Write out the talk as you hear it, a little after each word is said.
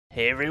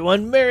Hey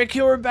everyone, Merric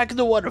here, we're back in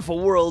the wonderful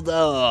world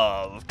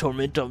of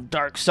Tormentum,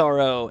 Dark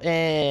Sorrow,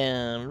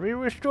 and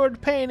re-restored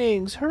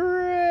paintings!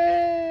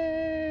 Hooray!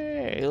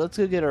 Let's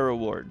go get our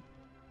reward.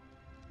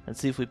 And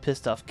see if we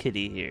pissed off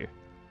Kitty here.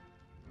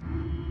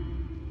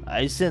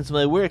 I sense if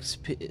my works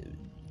painted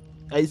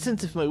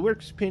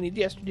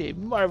yesterday.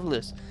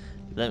 Marvelous!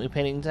 You let me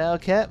painting tile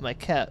cat? My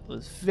cat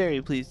was very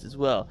pleased as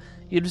well.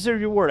 You deserve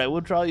your reward. I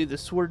will draw you the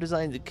sword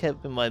designs that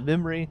kept in my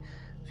memory.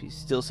 If you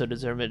still so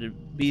determined to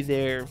be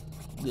there,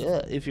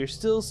 if you're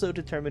still so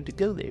determined to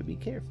go there, be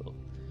careful.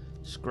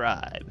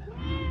 Scribe.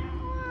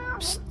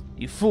 Psst,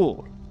 you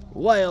fool!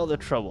 Why all the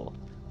trouble?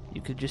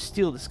 You could just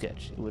steal the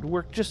sketch. It would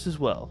work just as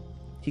well.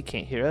 He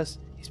can't hear us.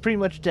 He's pretty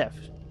much deaf.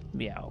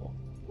 Meow.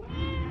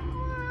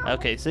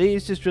 Okay, so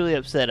he's just really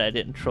upset I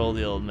didn't troll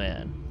the old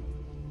man.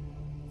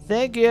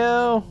 Thank you!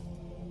 Oh,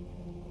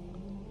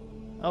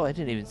 I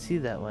didn't even see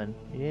that one.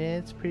 Yeah,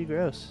 it's pretty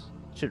gross.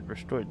 Should have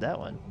restored that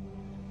one.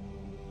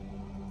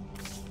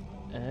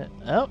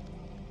 Oh,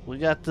 we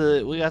got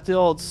the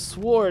old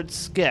sword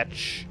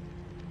sketch.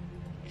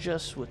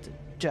 Just what the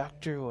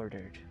doctor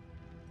ordered.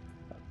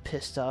 A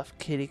pissed off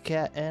kitty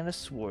cat and a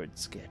sword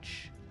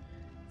sketch.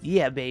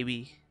 Yeah,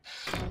 baby.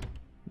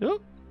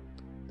 Nope.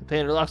 The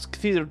painter locks the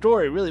cathedral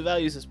door. He really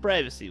values his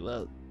privacy.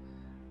 Well,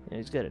 yeah,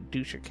 he's got a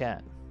doucher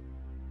cat.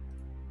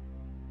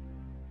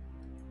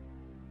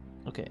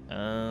 Okay,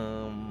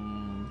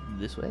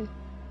 this way?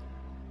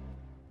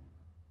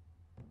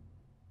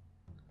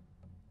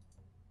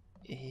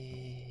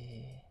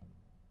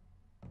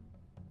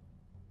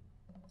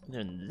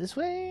 Then this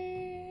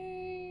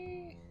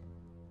way?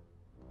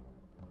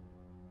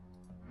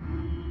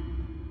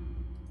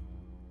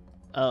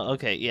 Oh,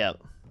 okay, yeah.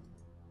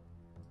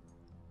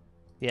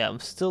 Yeah, I'm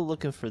still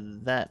looking for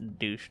that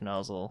douche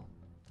nozzle.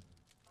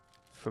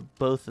 For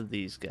both of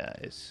these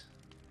guys.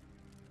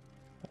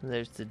 And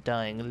there's the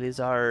dying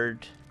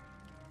lizard.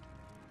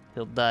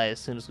 He'll die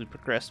as soon as we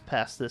progress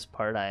past this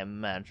part, I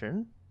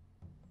imagine.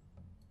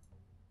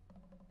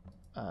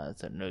 Is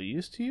that no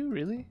use to you,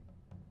 really?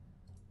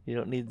 You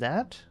don't need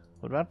that?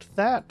 What about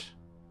that?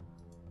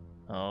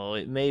 Oh,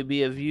 it may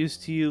be of use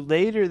to you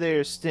later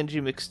there, Stingy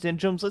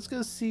McStingums. Let's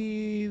go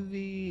see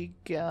the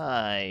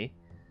guy.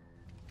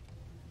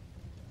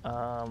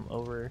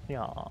 Over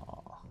here.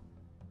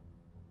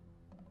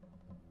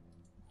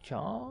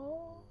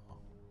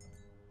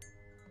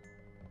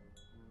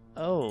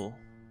 Oh.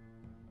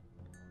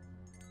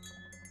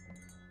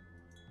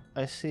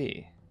 I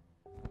see.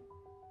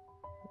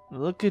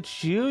 Look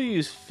at you,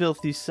 you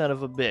filthy son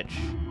of a bitch.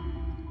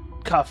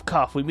 Cough,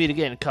 cough. We meet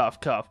again.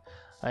 Cough, cough.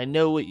 I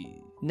know what you...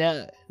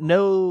 Now,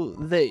 know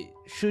that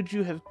should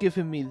you have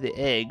given me the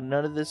egg,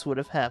 none of this would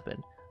have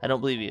happened. I don't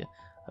believe you.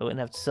 I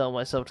wouldn't have to sell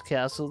myself to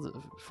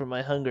Castle for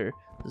my hunger.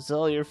 This is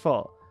all your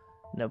fault.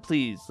 Now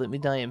please, let me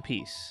die in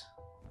peace.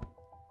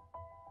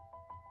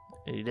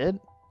 Are you dead?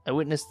 I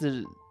witnessed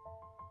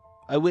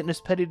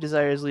petty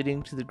desires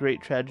leading to the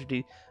great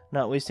tragedy.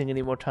 Not wasting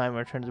any more time, I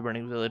return to the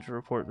burning village to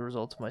report the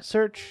results of my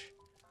search.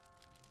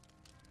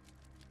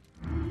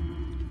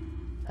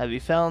 Have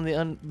you found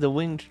the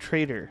winged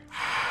traitor?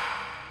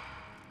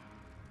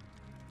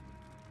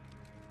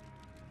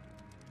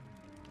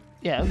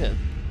 Yeah, I'm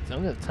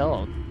gonna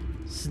tell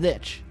him.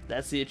 Snitch.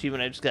 That's the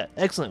achievement I just got.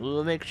 Excellent. We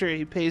will make sure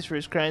he pays for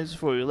his crimes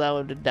before we allow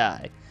him to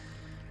die.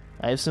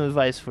 I have some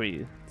advice for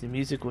you. The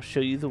music will show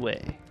you the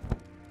way.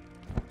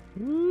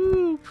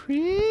 Ooh,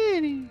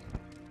 pretty.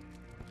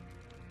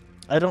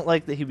 I don't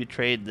like that he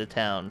betrayed the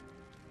town.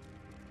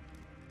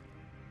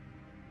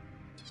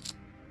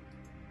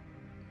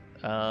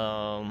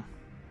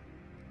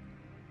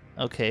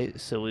 Okay,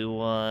 so we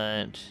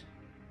want...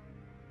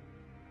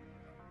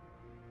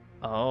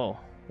 Oh,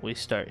 we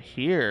start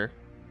here.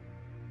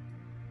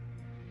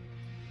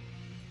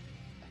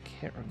 I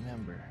can't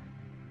remember.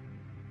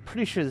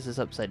 Pretty sure this is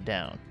upside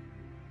down.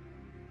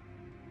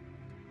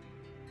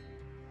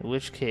 In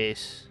which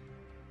case...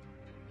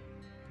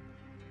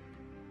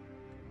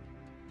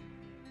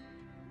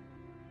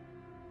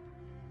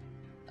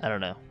 I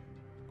don't know.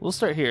 We'll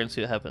start here and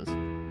see what happens.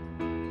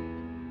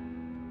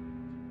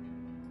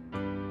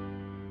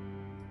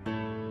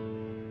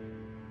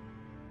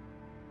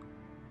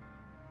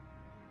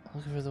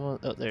 Looking for the one...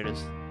 Oh, there it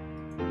is.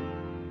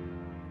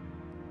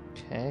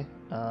 Okay.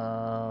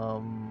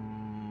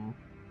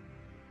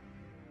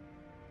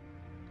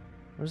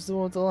 Where's the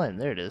one with the line?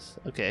 There it is.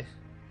 Okay.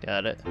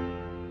 Got it.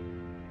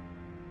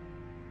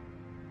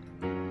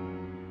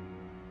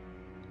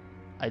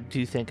 I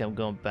do think I'm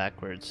going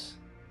backwards.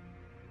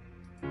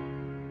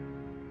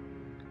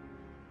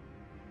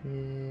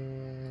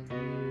 And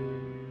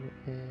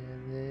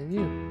then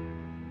you.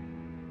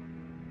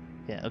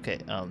 Yeah, okay,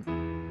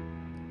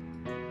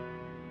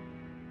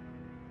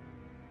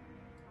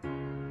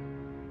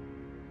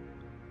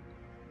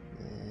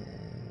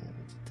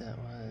 that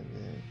one,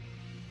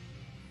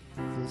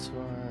 then this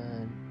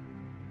one,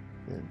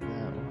 then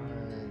that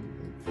one,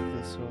 then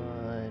this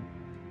one,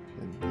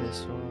 then this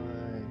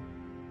one,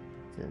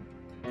 then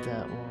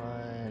that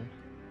one,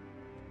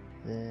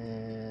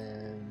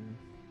 then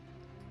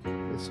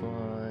this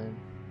one,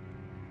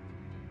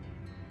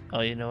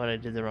 Oh, you know what? I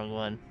did the wrong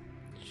one.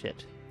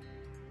 Shit.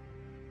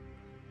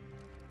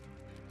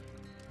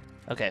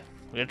 Okay,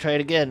 we're gonna try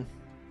it again.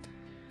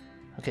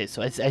 Okay,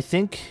 so I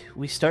think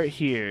we start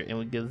here and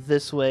we go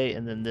this way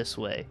and then this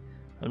way.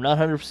 I'm not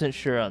 100%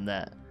 sure on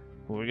that,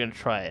 but we're gonna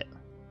try it.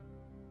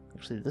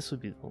 Actually, this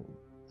would be...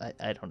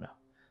 I don't know.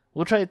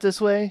 We'll try it this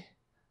way,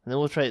 and then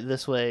we'll try it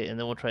this way, and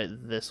then we'll try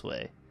it this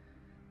way.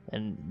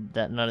 And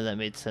that none of that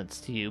made sense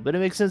to you, but it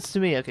makes sense to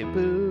me. Okay,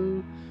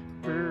 boo,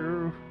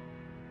 boo,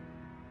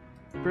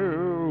 boo,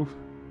 boo,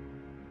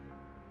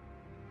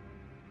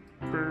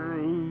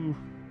 boo,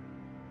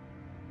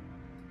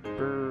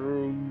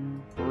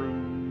 boo, boo,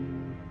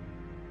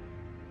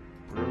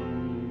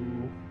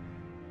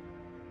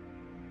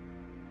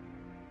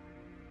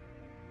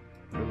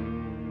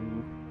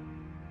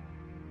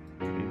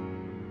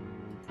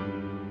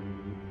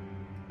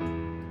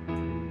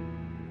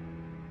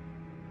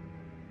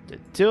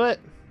 Do it?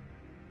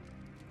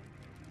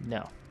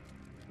 No.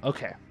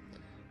 Okay.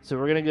 So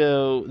we're gonna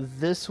go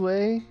this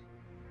way,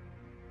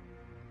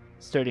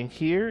 starting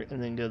here,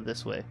 and then go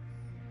this way.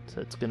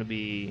 So it's gonna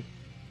be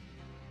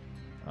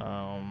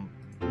bling,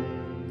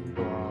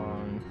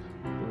 blong,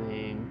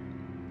 bling,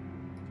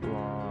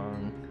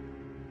 blong,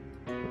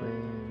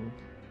 bling,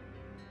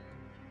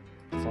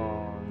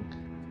 flong,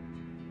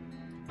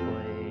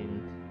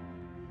 bling,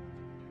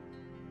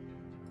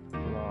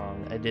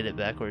 blong. I did it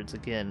backwards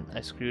again.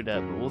 I screwed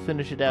up, but we'll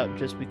finish it out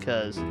just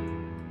because.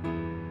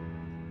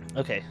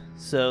 Okay,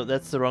 so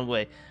that's the wrong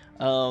way.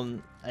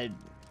 I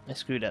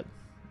screwed up.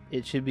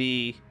 It should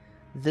be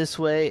this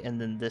way and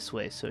then this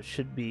way. So it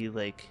should be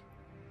like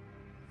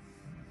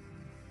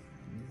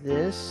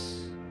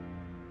this,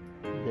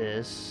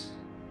 this,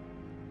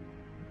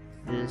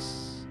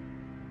 this,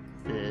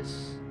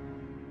 this,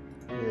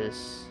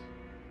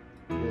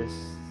 this, this,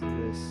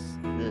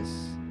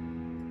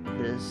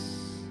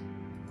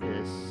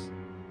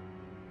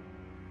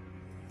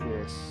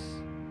 this,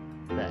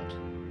 that.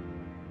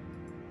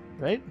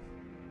 Right?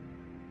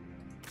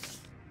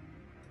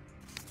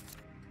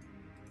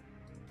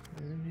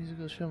 The music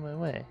will show my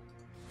way.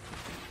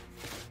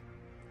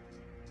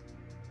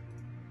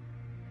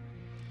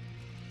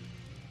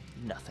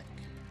 Nothing.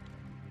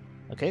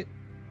 Okay.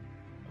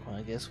 Well,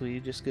 I guess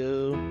we just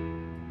go.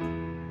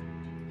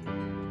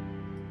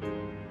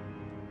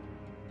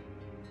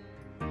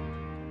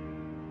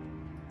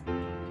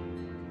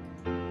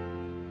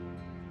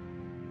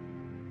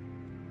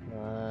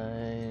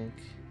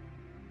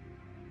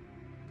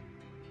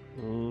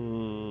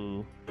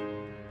 Ooh.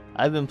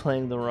 I've been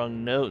playing the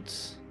wrong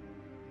notes.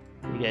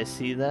 You guys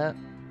see that?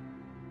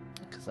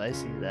 Because I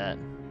see that.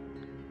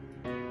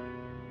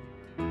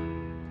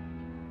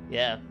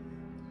 Yeah.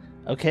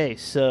 Okay,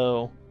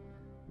 so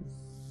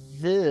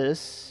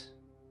this,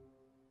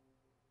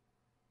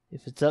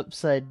 if it's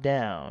upside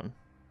down,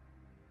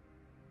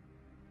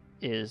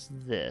 is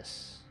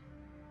this.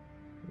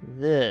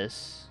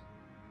 This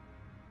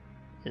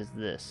is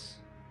this.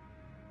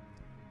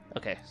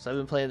 Okay, so I've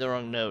been playing the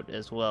wrong note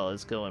as well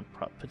as going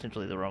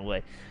potentially the wrong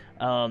way.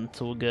 So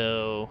we'll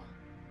go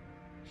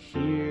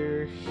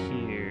here,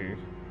 here,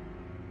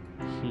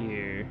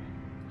 here,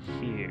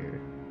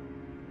 here,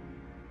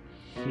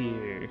 here,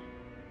 here,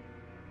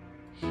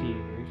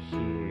 here,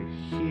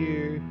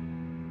 here,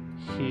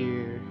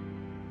 here,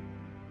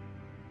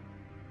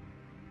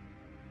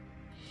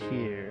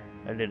 here.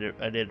 I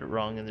did it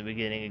wrong in the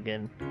beginning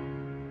again.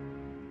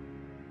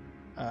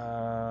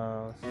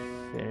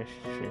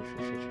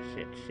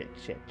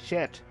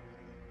 Shit.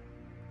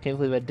 Can't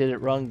believe I did it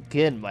wrong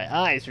again. My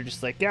eyes are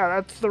just like, yeah,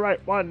 that's the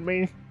right one,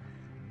 me.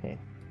 Okay,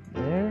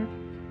 there.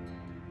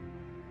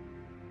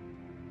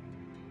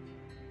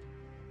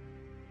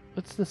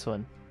 What's this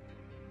one?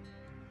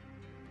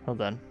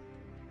 Hold on.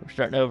 We're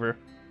starting over.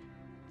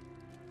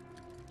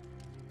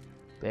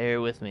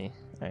 Bear with me.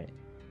 Alright.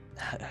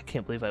 I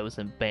can't believe I was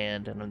in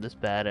band and I'm this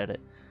bad at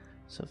it.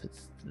 So if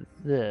it's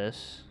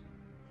this...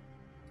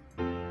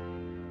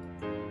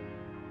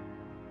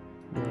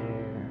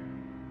 There,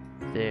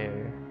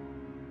 there,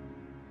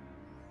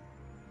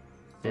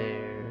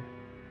 there,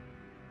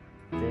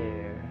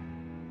 there,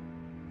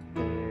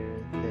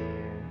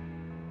 there,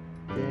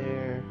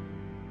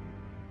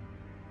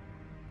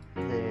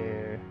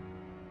 there,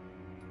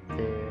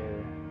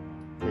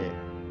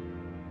 there.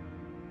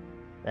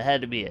 That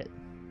had to be it.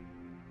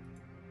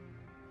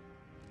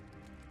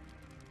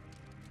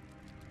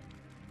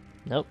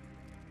 Nope.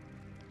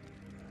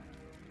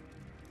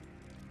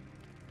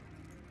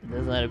 It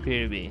does not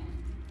appear to be.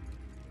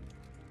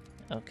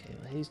 Okay,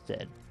 well, he's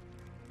dead.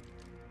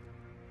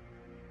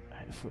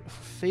 Alright, if we're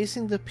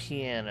facing the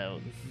piano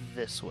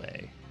this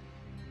way,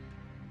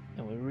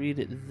 and we read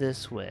it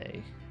this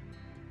way,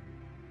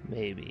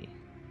 maybe.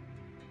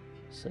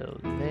 So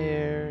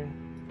there,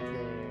 there,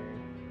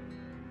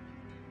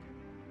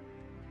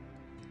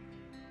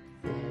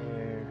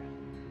 there,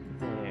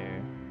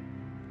 there.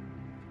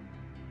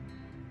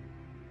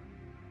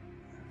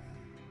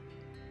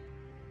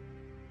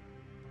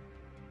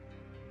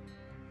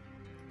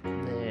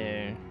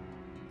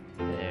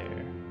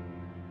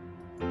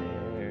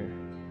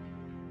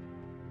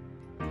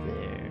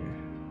 There.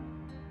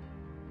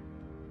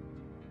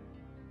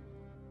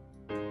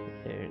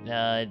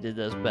 Nah, I did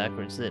those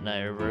backwards, didn't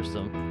I? Reversed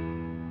them.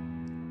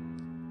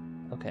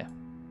 Okay.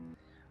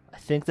 I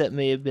think that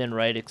may have been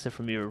right, except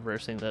for me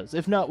reversing those.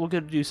 If not, we're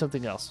going to do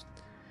something else.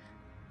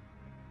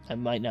 I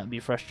might not be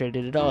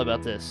frustrated at all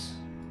about this.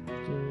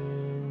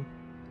 Ding,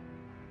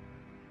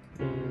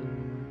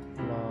 ding,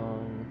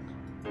 long,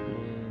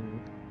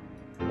 ding,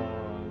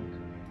 long,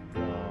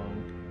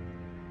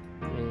 long,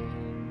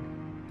 ding,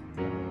 long,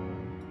 long,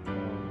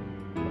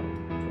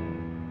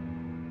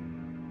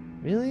 long.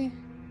 Really?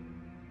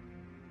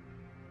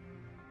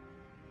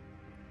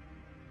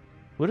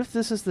 What if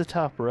this is the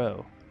top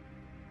row?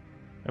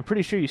 I'm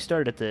pretty sure you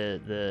start at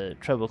the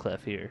treble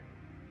clef here.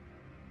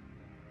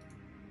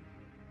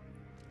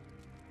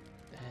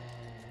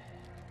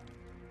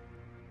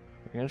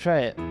 We're gonna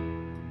try it.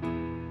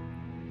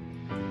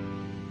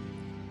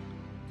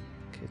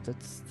 Okay,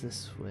 that's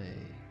this way.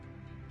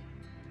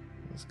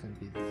 It's gonna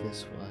be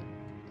this one,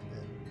 and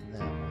then that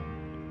one,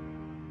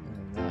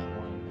 and then that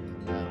one,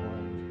 and then that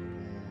one,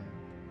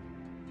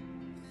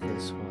 and then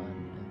this one,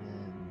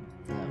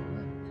 and then that one.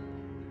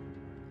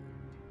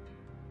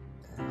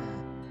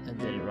 I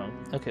did it wrong.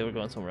 Okay, we're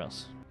going somewhere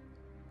else.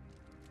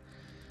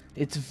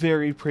 It's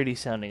very pretty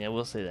sounding, I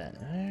will say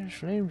that. There's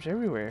flames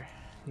everywhere.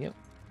 Yep.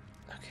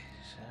 Okay,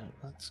 so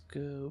let's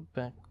go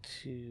back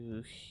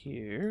to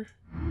here.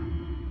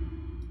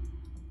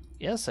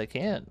 Yes, I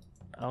can.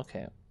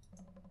 Okay.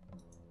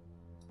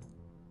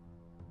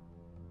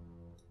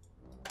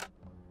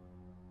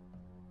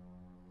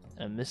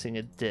 I'm missing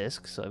a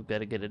disc, so I've got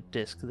to get a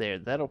disc there.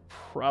 That'll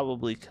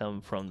probably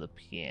come from the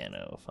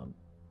piano, if I'm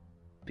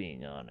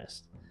being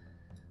honest.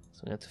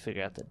 So we have to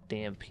figure out the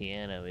damn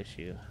piano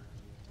issue.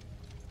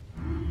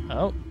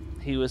 Oh,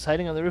 he was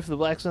hiding on the roof of the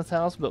blacksmith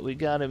house, but we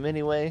got him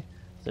anyway.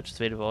 Such is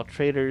the fate of all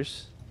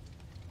traitors.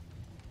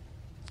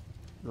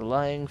 The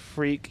lying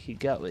freak, he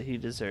got what he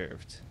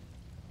deserved.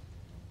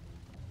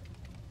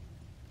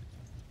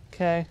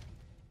 Okay.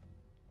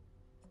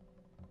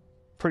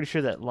 Pretty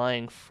sure that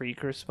lying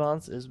freak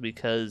response is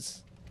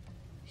because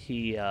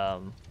he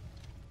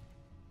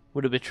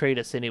would have betrayed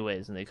us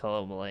anyways, and they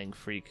call him a lying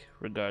freak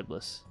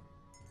regardless.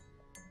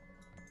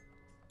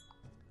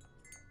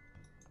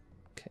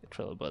 Okay,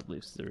 trail of blood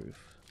leaves the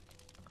roof.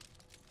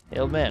 Hey,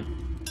 old man.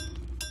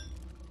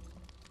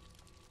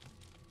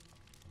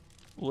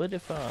 What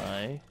if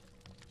I...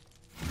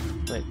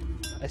 Wait,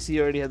 I see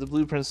you already have the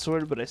blueprint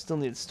sorted, but I still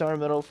need star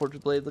metal,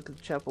 forged blade. Look at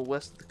the chapel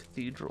west of the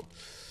cathedral.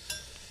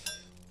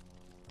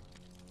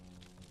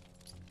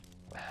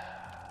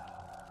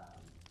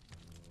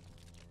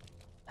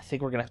 I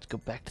think we're gonna have to go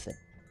back to that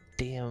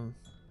damn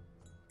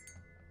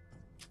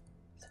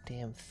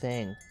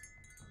thing.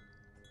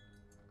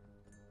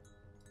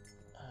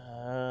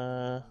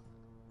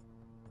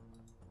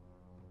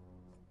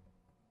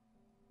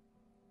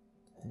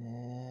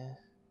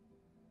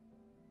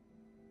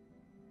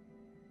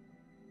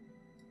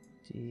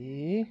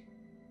 D.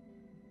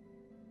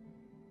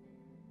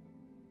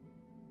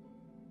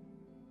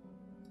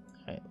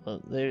 Alright,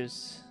 well,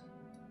 there's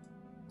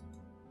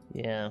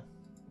the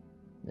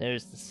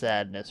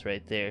sadness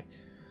right there.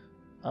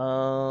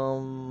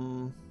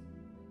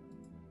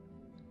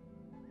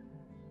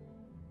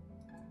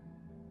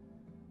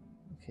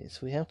 Okay,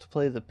 so we have to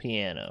play the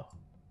piano.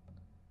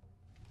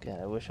 God,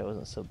 I wish I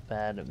wasn't so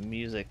bad at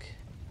music.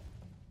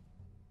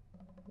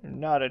 You're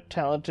not a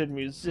talented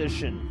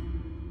musician.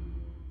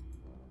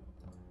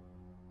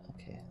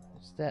 Okay,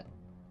 there's that.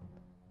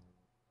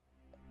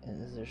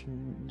 And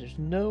there's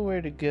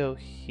nowhere to go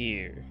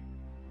here.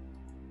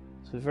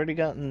 So we've already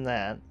gotten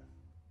that.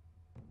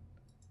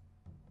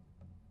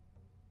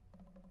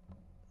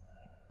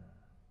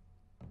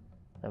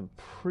 I'm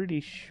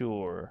pretty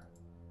sure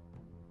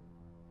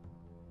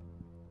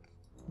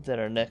that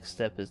our next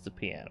step is the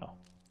piano.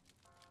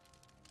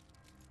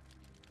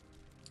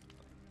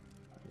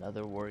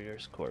 Another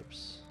warrior's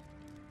corpse.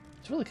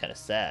 It's really kind of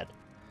sad.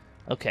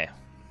 Okay.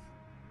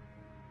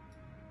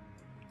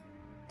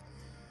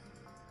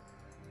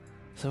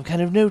 Some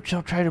kind of notes,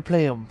 I'll try to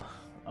play them.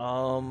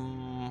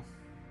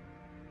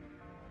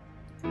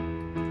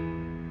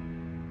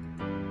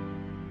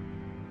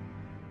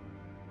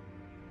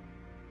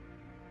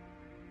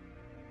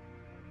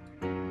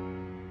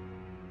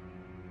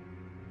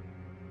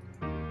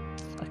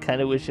 I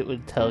kind of wish it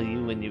would tell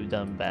you when you've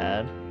done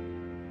bad.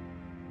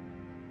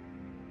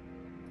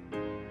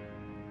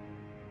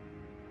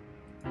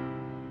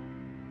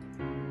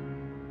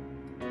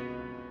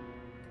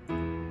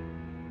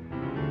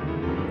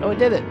 Oh, it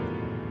did it!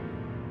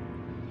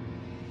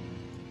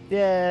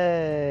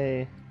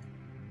 Yay!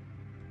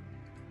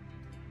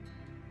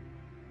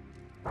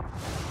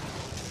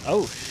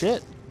 Oh,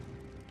 shit!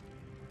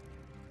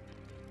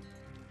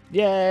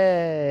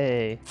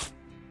 Yay!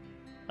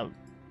 I'm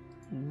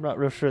not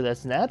real sure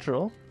that's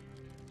natural,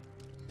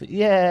 but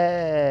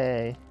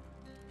yay!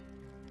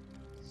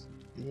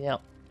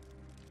 Yep.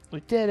 We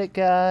did it,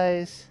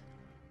 guys!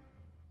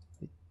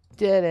 We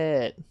did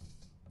it!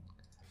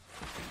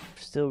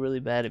 Still really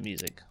bad at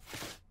music.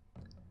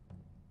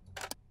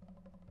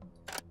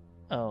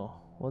 Oh,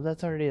 well,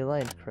 that's already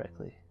aligned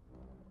correctly.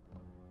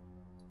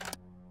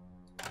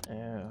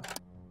 Oh.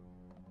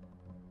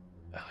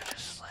 Oh, just a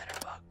slider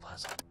bug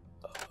puzzle.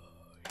 Oh,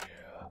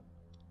 yeah.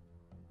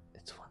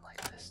 It's one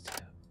like this,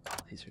 too. Oh,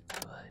 these are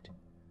good.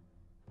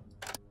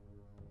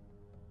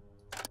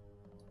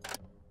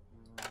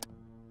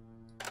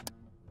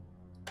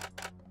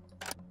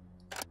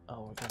 Oh,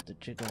 we're going to have to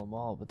jiggle them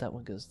all, but that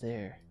one goes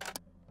there.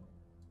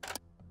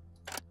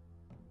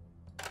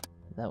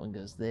 That one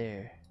goes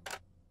there.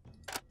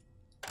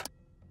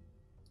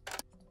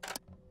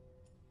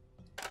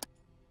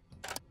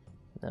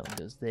 That one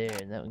goes there,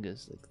 and that one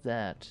goes like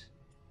that.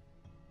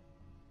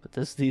 But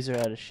these are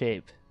out of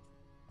shape.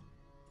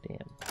 Damn.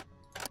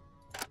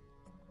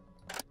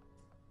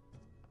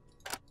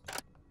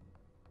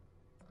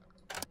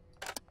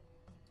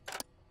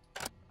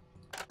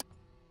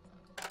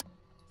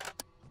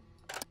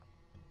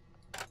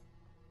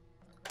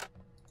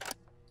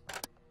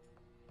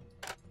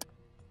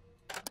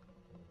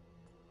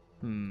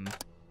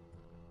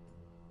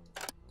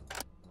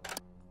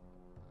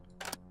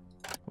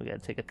 We gotta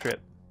take a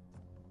trip.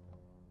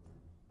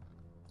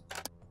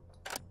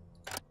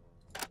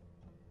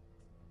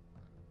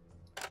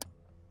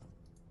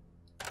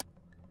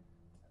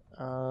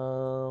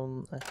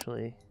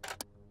 Actually,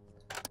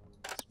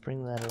 let's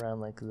bring that around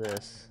like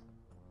this.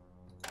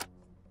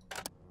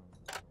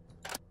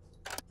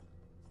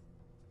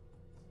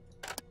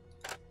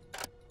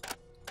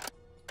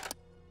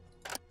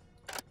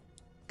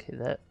 Okay,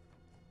 that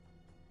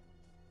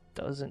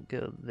doesn't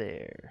go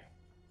there.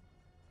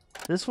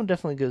 This one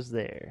definitely goes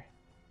there.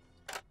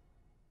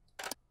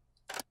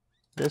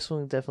 This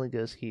one definitely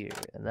goes here,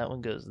 and that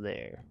one goes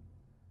there.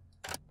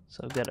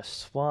 So I've got to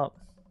swap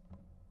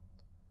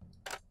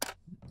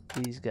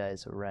these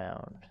guys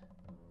around,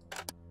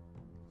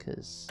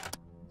 because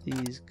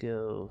these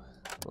go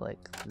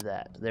like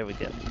that. There we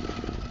go.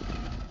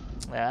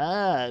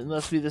 Ah, it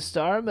must be the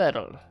star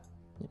medal.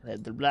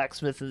 At the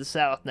blacksmith in the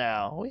south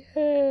now.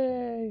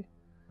 Yay!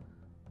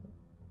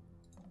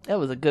 That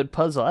was a good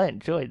puzzle. I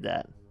enjoyed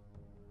that.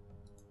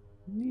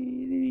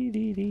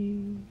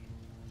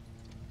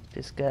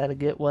 Just gotta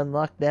get one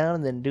locked down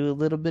and then do a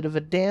little bit of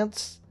a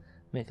dance.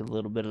 Make a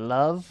little bit of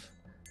love.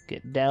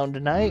 Get down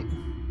tonight.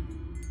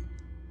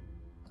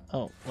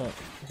 Oh, well,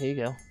 here you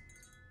go.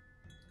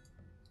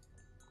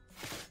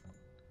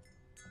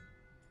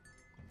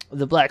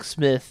 The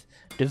blacksmith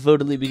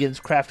devotedly begins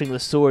crafting the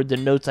sword. The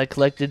notes I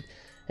collected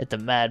at the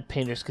Mad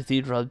Painter's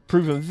Cathedral have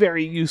proven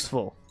very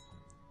useful.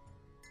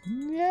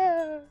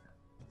 Yeah.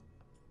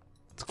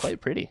 It's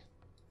quite pretty.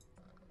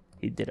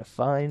 He did a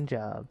fine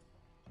job.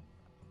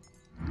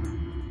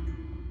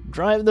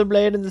 Drive the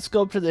blade in the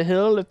sculpture of the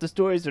hill. If the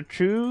stories are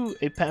true,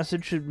 a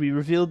passage should be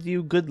revealed to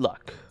you. Good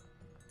luck.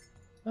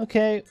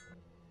 Okay.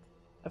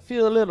 I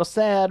feel a little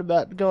sad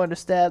about going to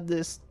stab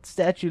this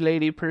statue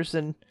lady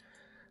person,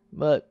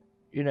 but,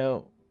 you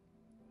know,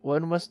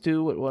 one must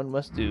do what one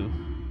must do.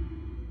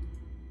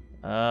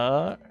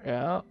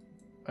 Yeah,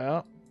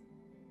 well,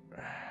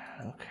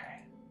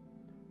 okay.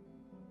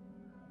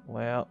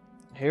 Well,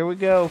 here we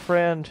go,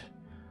 friend.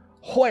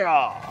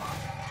 Hoya!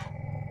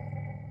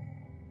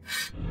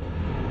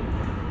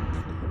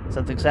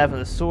 Something's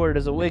happened. The sword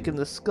has awakened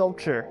the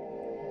sculpture.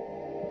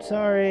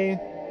 Sorry.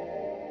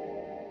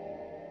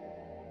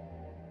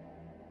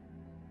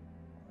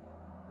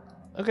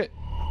 Okay,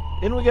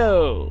 in we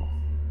go.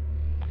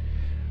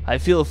 I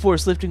feel a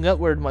force lifting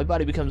upward. My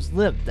body becomes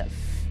limp.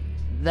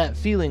 That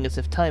feeling as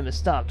if time has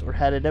stopped, or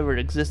had it ever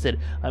existed.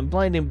 I'm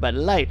blinded by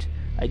light.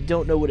 I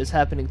don't know what is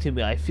happening to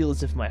me. I feel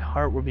as if my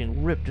heart were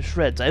being ripped to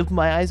shreds. I open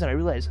my eyes and I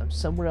realize I'm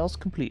somewhere else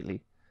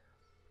completely.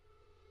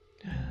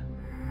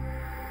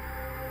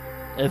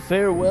 A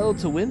farewell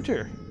to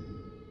winter.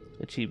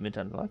 Achievement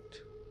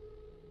unlocked.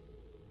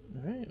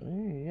 Alright,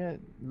 yeah,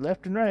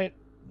 left and right.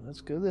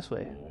 Let's go this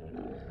way.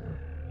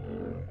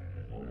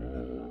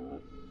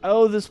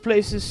 Oh, this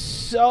place is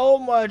so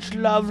much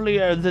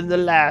lovelier than the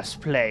last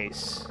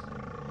place.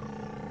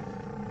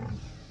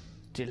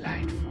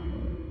 Delightful.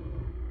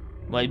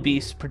 My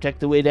beasts protect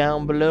the way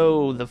down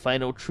below. The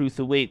final truth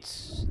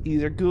awaits.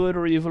 Either good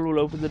or evil will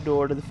open the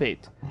door to the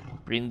fate.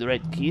 Bring the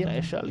right key and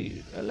I shall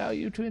allow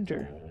you to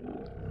enter.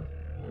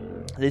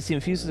 They seem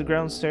fused to the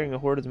ground, staring a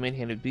horde of the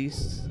main-handed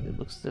beasts. It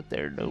looks that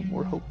there's no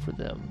more hope for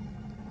them.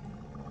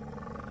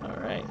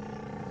 Alright.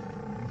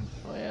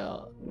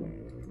 Well,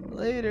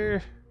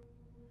 later.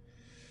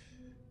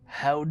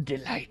 How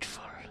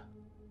delightful.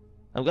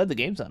 I'm glad the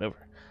game's not over.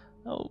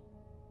 Oh.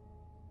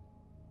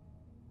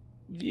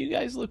 You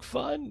guys look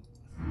fun.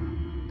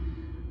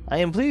 I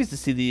am pleased to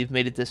see that you've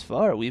made it this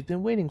far. We've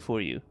been waiting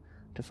for you.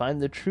 To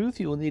find the truth,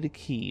 you will need a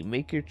key.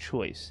 Make your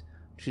choice.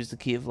 Choose the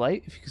key of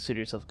light if you consider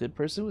yourself a good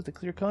person with a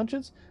clear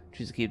conscience.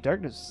 Choose the key of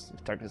darkness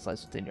if darkness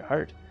lies within your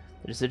heart.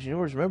 The decision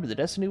yours. Remember, the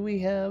destiny we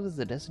have is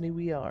the destiny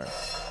we are.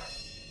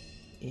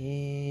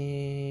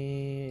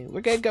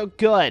 We're gonna go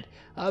good.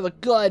 I'm a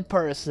good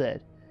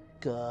person.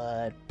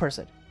 Good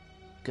person.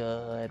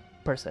 Good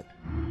person.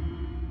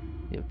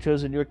 You have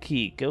chosen your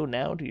key. Go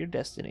now to your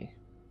destiny.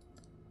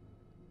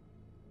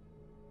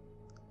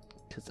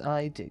 Because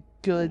I did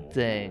good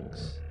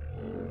things.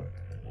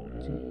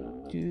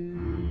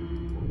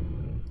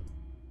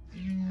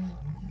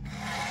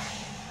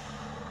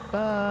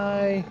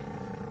 Bye.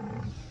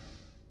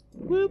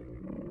 Whoop.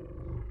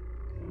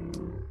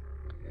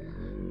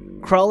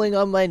 Crawling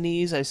on my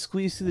knees, I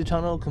squeeze through the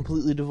tunnel,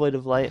 completely devoid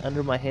of light.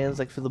 Under my hands,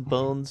 I feel the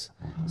bones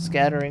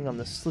scattering on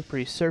the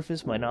slippery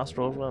surface. My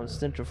nostril overwhelmed with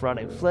stench of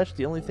rotting flesh.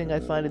 The only thing I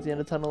find at the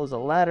end of the tunnel is a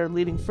ladder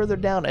leading further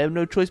down. I have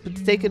no choice but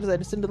to take it. As I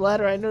descend the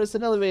ladder, I notice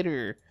an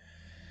elevator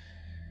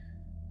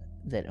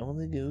that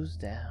only goes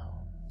down.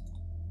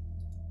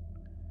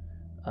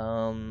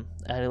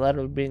 I had a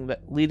ladder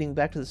leading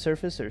back to the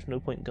surface. There's no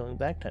point in going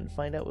back. Time to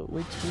find out what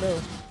waits below.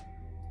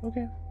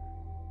 Okay.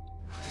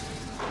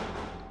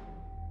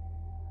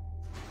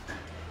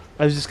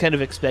 I was just kind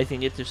of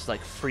expecting it to just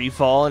like free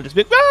fall and just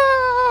be that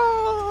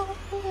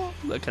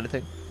kind of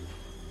thing.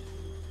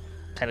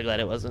 Kind of glad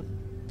it wasn't.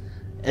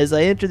 As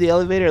I enter the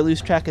elevator, I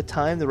lose track of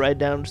time. The ride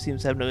down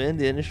seems to have no end.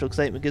 The initial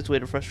excitement gives way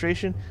to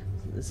frustration.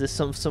 Is this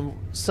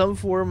some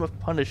form of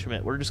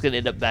punishment? We're just gonna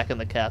end up back in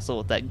the castle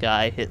with that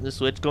guy hitting the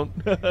switch, going,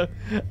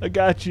 "I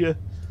got you."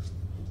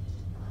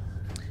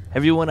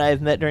 Everyone I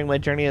have met during my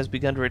journey has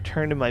begun to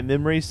return to my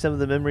memories. Some of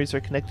the memories are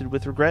connected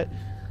with regret.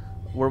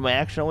 Were my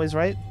action always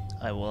right?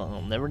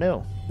 I'll never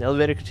know. The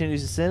elevator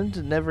continues to ascend,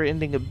 a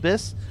never-ending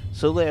abyss.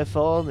 Slowly I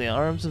fall in the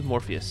arms of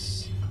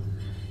Morpheus.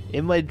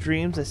 In my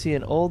dreams, I see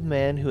an old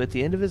man who, at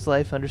the end of his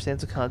life,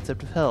 understands the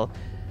concept of hell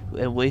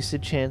and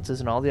wasted chances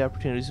and all the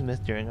opportunities we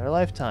missed during our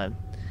lifetime.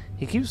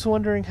 He keeps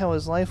wondering how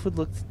his life would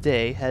look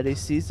today had he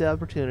seized the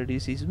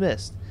opportunities he's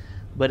missed.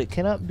 But it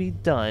cannot be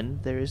done.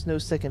 There is no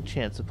second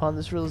chance. Upon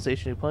this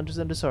realization, he plunges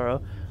into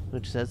sorrow,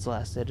 which has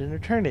lasted an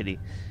eternity.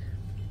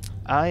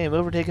 I am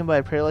overtaken by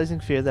a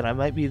paralyzing fear that I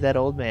might be that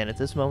old man. At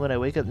this moment, I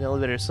wake up and the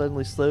elevator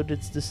suddenly slowed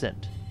its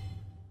descent.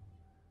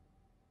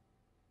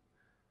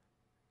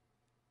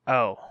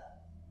 Oh.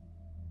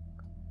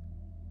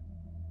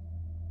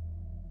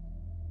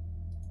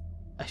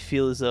 I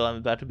feel as though I'm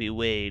about to be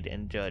weighed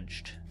and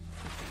judged.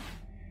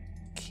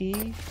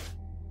 Key?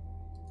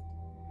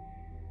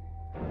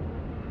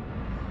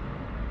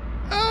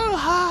 Oh,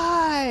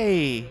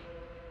 hi!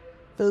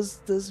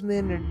 Those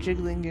men are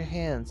jiggling your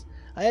hands.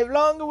 I have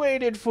long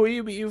waited for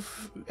you, but you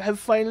have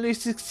finally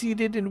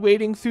succeeded in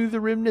wading through the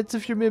remnants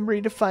of your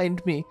memory to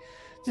find me.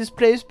 This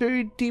place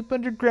buried deep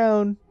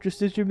underground,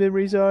 just as your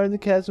memories are in the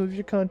chasm of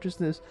your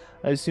consciousness.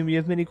 I assume you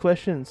have many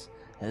questions,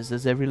 as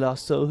does every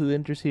lost soul who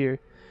enters here.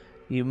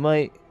 You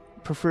might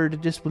prefer to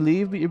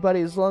disbelieve, but your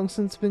body has long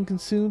since been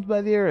consumed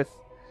by the earth.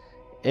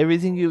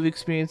 Everything you have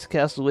experienced in the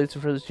castle waits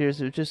for those years.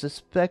 It was just a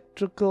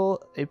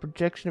spectacle, a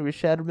projection of your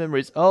shattered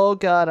memories. Oh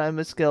God, I'm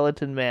a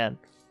skeleton man.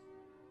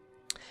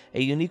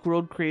 A unique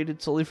world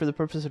created solely for the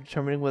purpose of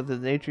determining whether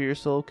the nature of your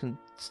soul can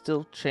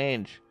still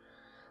change.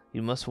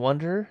 You must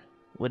wonder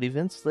what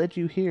events led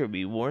you here.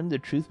 Be warned, the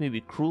truth may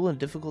be cruel and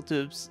difficult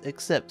to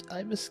accept.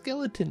 I'm a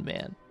skeleton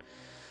man.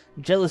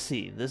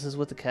 Jealousy. This is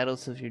what the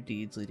catalyst of your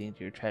deeds leading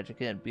to your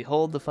tragic end.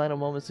 Behold the final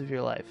moments of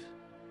your life.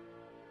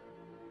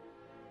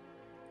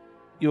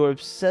 Your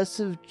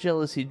obsessive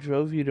jealousy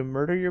drove you to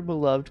murder your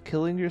beloved,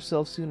 killing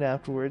yourself soon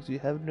afterwards. You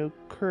have no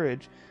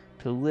courage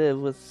to live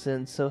with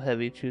sin so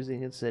heavy,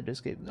 choosing instead to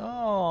escape.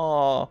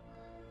 Oh,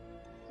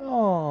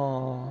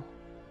 oh,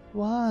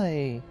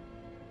 why?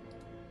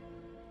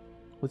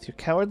 With your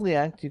cowardly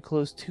act, you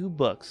closed 2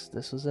 books.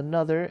 This was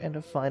another and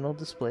a final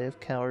display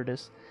of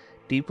cowardice.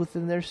 Deep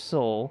within their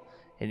soul,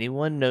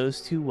 anyone knows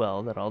too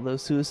well that although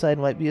suicide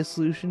might be a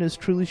solution, it is a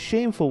truly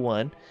shameful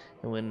one,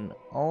 and when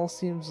all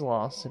seems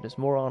lost, it is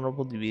more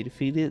honorable to be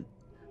defeated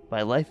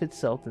by life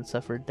itself than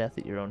suffer death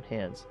at your own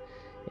hands.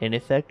 In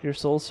effect, your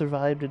soul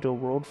survived into a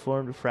world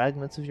formed of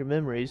fragments of your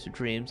memories,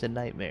 dreams, and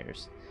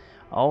nightmares.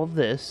 All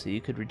this so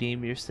you could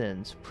redeem your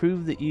sins,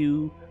 prove that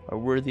you are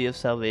worthy of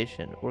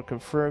salvation, or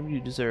confirm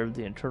you deserve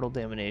the eternal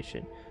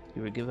damnation.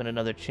 You were given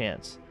another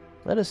chance.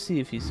 Let us see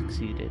if you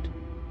succeeded.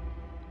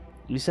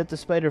 You set the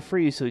spider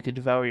free so he could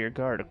devour your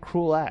guard, a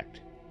cruel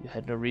act you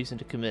had no reason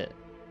to commit.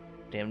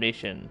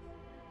 Damnation.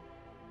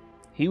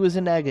 He was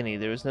in agony.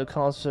 There was no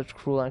cause for such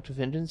cruel act of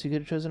vengeance. You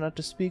could have chosen not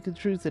to speak the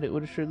truth, and it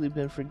would have surely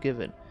been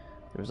forgiven.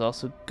 There was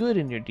also good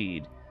in your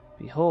deed.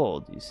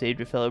 Behold, you saved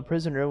your fellow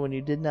prisoner when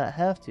you did not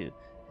have to.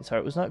 His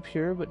heart was not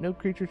pure, but no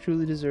creature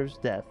truly deserves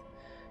death.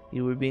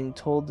 You were being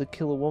told to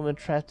kill a woman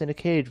trapped in a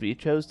cage, but you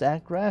chose to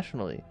act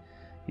rationally.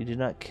 You did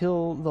not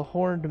kill the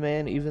horned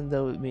man, even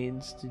though it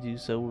means to do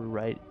so were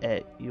right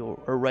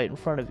in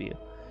front of you.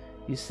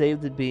 You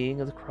saved the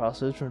being of the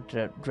crossroads from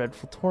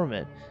dreadful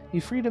torment.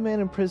 You freed a man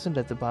imprisoned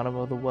at the bottom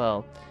of the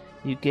well.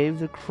 You gave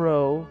the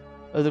crown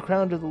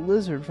to the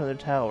lizard from the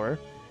tower.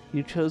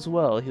 You chose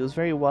well. He was a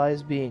very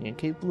wise being and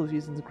capable of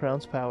using the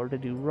crown's power to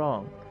do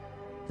wrong.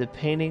 The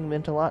painting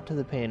meant a lot to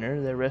the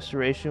painter. Their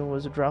restoration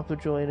was a drop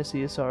of joy in a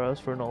sea of sorrows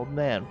for an old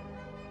man.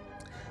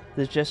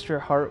 The gesture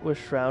heart was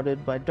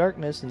shrouded by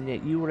darkness, and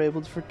yet you were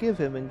able to forgive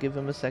him and give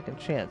him a second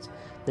chance.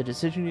 The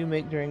decision you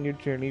make during your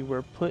journey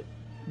were put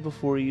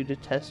before you to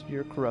test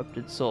your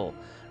corrupted soul.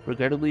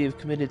 Regrettably, you have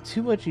committed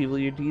too much evil.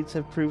 Your deeds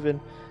have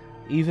proven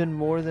even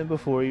more than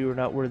before you are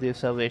not worthy of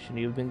salvation.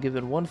 You have been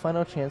given one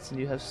final chance, and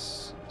you have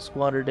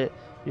squandered it.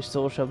 Your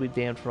soul shall be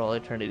damned for all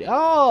eternity.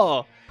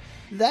 Oh!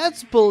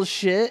 That's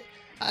bullshit!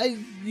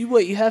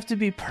 What, you have to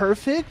be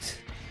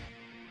perfect?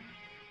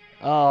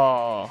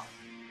 Oh.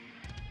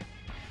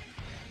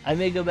 I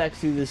may go back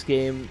through this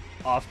game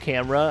off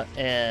camera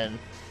and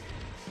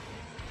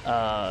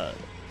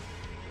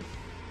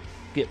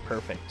get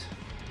perfect.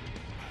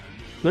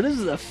 But this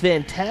is a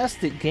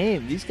fantastic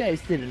game. These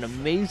guys did an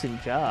amazing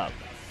job.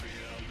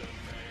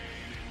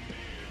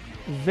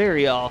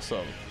 Very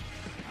awesome.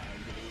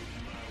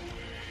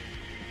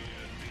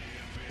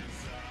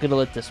 Gonna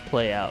let this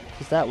play out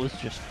because that was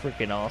just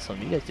freaking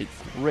awesome. You guys did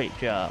a great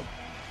job.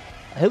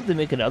 I hope they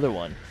make another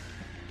one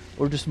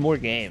or just more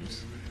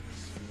games.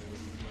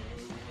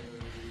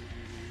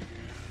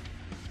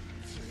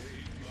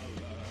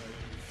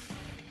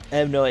 I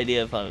have no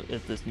idea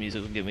if this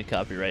music will get me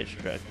copyright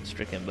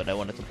stricken, but I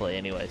want it to play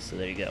anyway, so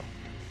there you go.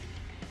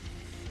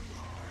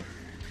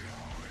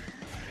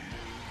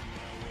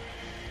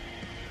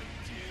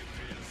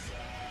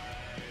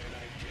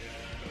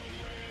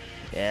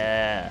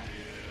 Yeah,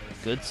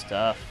 good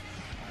stuff.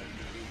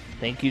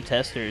 Thank you,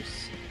 testers.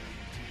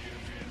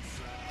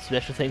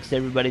 Special thanks to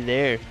everybody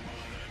there.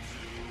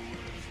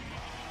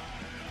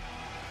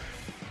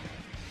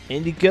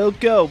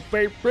 Indiegogo,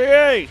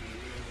 baby!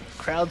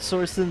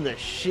 Crowdsourcing the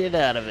shit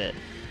out of it.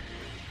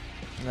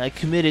 I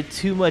committed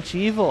too much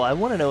evil. I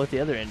want to know what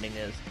the other ending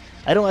is.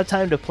 I don't have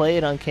time to play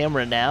it on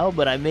camera now,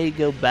 but I may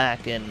go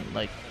back and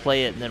like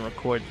play it and then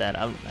record that.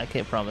 I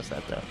can't promise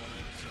that though.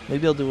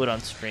 Maybe I'll do it on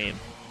stream.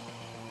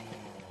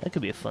 That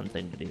could be a fun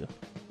thing to do.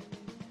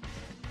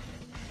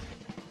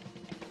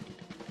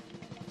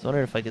 So I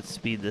wonder if I could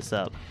speed this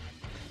up.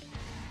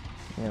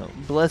 You know,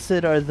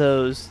 blessed are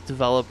those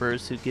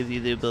developers who give you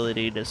the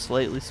ability to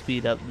slightly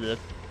speed up the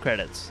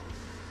credits.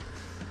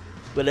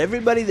 But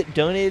everybody that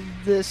donated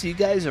this, you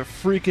guys are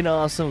freaking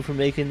awesome for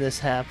making this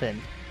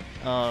happen.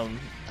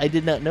 I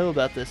did not know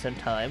about this in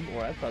time,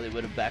 or I probably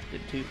would have backed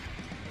it too.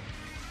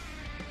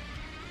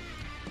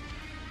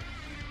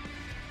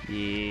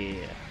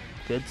 Yeah,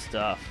 good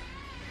stuff.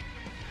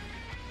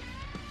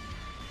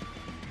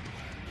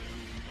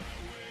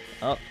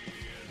 Oh,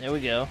 there we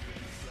go.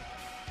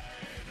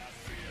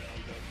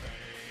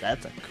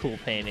 That's a cool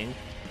painting.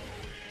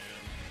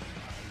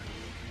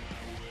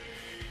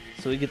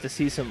 So we get to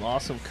see some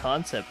awesome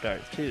concept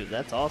art too.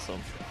 That's awesome.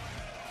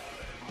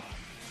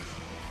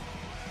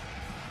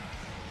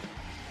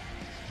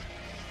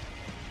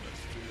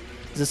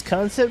 Is this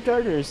concept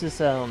art or is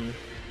this art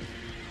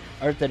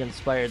that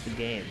inspired the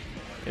game?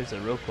 There's a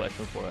real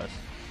question for us.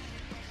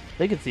 I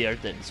think it's the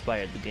art that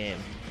inspired the game.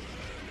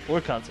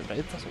 Or concept art.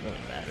 It doesn't really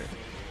matter.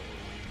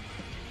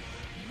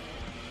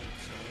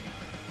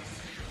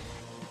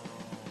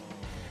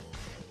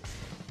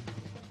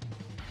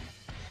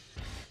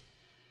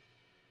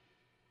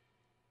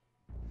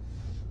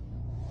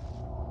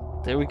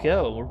 There we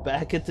go. We're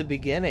back at the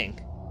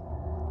beginning.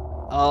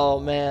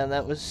 Oh man,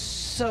 that was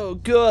so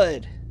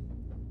good.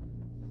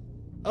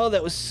 Oh,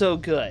 that was so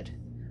good.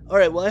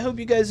 Alright, well I hope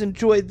you guys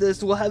enjoyed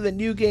this. We'll have a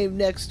new game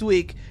next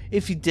week.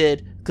 If you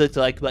did, click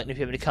the like button. If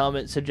you have any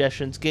comments,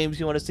 suggestions, games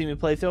you want to see me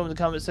play, throw them in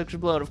the comment section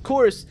below. And of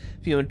course,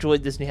 if you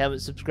enjoyed this and you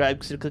haven't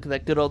subscribed, consider clicking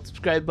that good old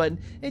subscribe button.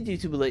 And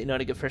YouTube will let you know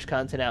to get fresh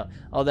content out.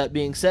 All that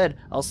being said,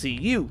 I'll see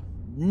you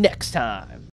next time.